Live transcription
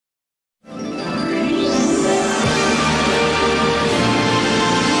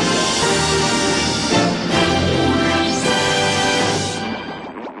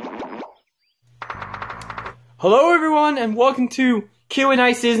Hello everyone and welcome to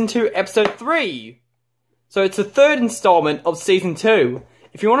Q&A Season 2 Episode 3. So it's the third installment of Season 2.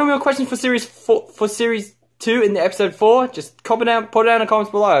 If you want more questions for Series 2 in the Episode 4, just put it down in the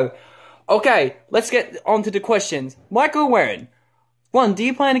comments below. Okay, let's get on to the questions. Michael Warren. 1. Do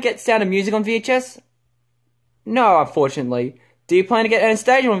you plan to get Sound of Music on VHS? No, unfortunately. Do you plan to get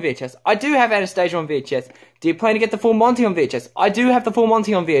Anastasia on VHS? I do have Anastasia on VHS. Do you plan to get the Full Monty on VHS? I do have the Full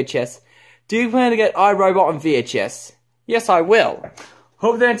Monty on VHS. Do you plan to get iRobot on VHS? Yes, I will.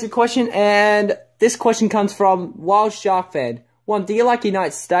 Hope that answers your question, and this question comes from Wild Shark Fan. 1. Do you like the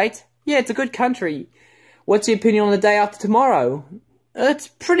United States? Yeah, it's a good country. What's your opinion on the day after tomorrow? It's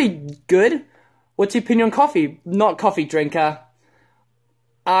pretty good. What's your opinion on coffee? Not coffee drinker.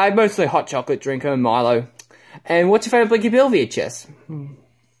 I'm mostly hot chocolate drinker and Milo. And what's your favourite Blinky Bill VHS?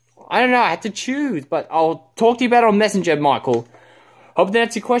 I don't know, I had to choose, but I'll talk to you about it on Messenger, Michael. Hope that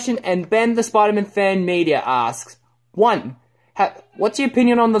answers your question. And Ben the Spider-Man Fan Media asks, 1. What's your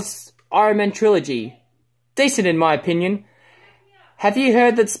opinion on the Iron Man trilogy? Decent in my opinion. Have you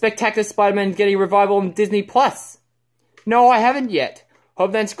heard that Spectacular Spider-Man is getting a revival on Disney Plus? No, I haven't yet.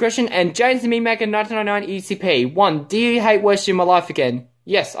 Hope that answers your question. And James the Meme Maker 1999 ECP. 1. Do you hate Worst Year of My Life again?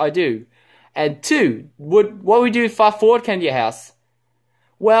 Yes, I do. And 2. What would we do if Fast Forward came to your house?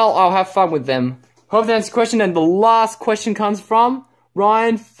 Well, I'll have fun with them. Hope that answers your question. And the last question comes from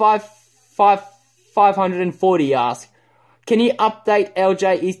Ryan 540 asks, can you update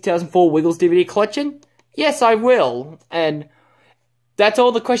LJ East 2004 Wiggles DVD collection? Yes, I will. And that's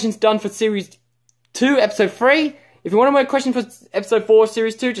all the questions done for Series 2, Episode 3. If you want more questions for Episode 4,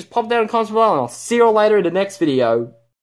 Series 2, just pop down in the comments below, and I'll see you all later in the next video.